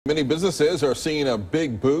Many businesses are seeing a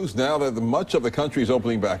big boost now that much of the country is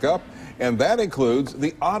opening back up, and that includes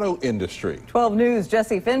the auto industry. 12 News'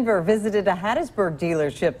 Jesse Finver visited a Hattiesburg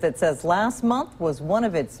dealership that says last month was one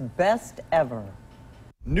of its best ever.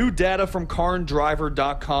 New data from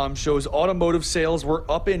CarAndDriver.com shows automotive sales were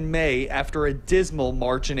up in May after a dismal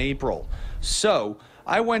March and April. So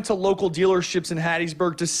I went to local dealerships in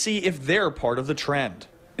Hattiesburg to see if they're part of the trend.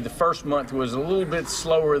 The first month was a little bit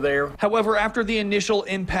slower there. However, after the initial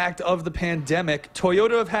impact of the pandemic,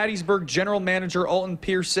 Toyota of Hattiesburg General Manager Alton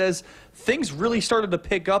Pierce says things really started to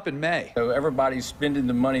pick up in May. So everybody's spending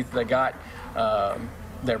the money they got.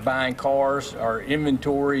 They're buying cars. Our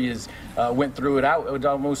inventory is went through it. I would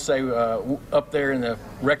almost say up there in the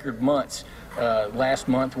record months. Last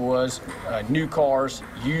month was new cars,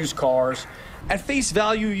 used cars. At face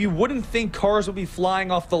value, you wouldn't think cars would be flying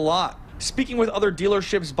off the lot. Speaking with other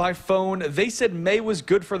dealerships by phone, they said May was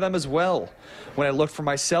good for them as well. When I looked for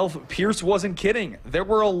myself, Pierce wasn't kidding. There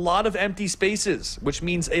were a lot of empty spaces, which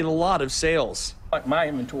means a lot of sales. My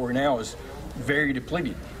inventory now is very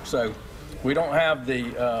depleted, so we don't have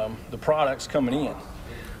the products coming in.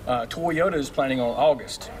 Toyota is planning on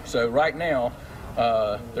August, so right now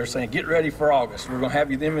they're saying get ready for August. We're going to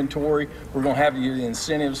have you the inventory. We're going to have you the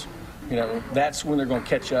incentives. You know, that's when they're going to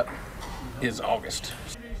catch up, is August.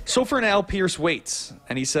 So for now, Pierce waits,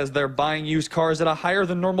 and he says they're buying used cars at a higher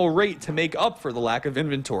than normal rate to make up for the lack of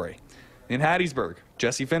inventory. In Hattiesburg,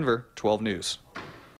 Jesse Finver, 12 News.